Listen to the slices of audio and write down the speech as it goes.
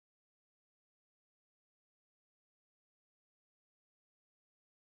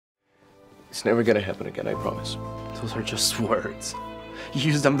It's never gonna happen again, I promise. Those are just words. You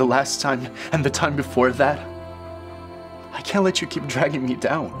used them the last time and the time before that. I can't let you keep dragging me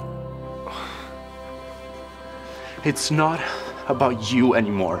down. It's not about you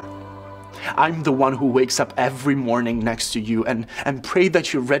anymore. I'm the one who wakes up every morning next to you and pray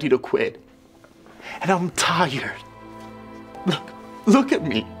that you're ready to quit. And I'm tired. Look at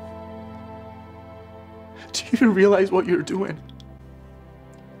me. Do you even realize what you're doing?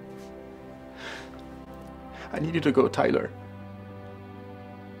 I need you to go, Tyler.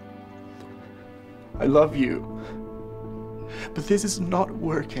 I love you. But this is not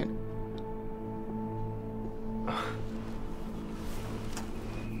working.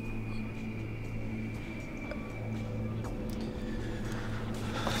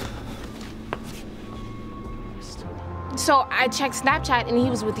 So I checked Snapchat and he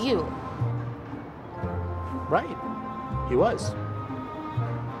was with you. Right. He was.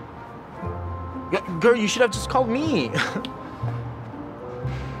 Girl, you should have just called me.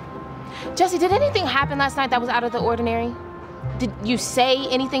 Jesse, did anything happen last night that was out of the ordinary? Did you say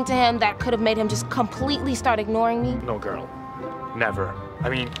anything to him that could have made him just completely start ignoring me? No, girl. Never. I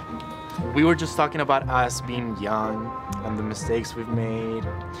mean, we were just talking about us being young and the mistakes we've made.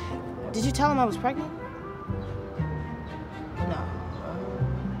 Did you tell him I was pregnant?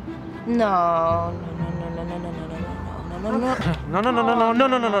 No. No.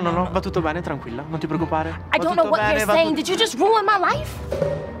 Va tutto bene, tranquilla. Non ti preoccupare. I don't know what you're saying. Did you just ruin my life?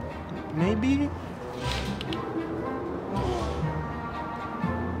 Maybe.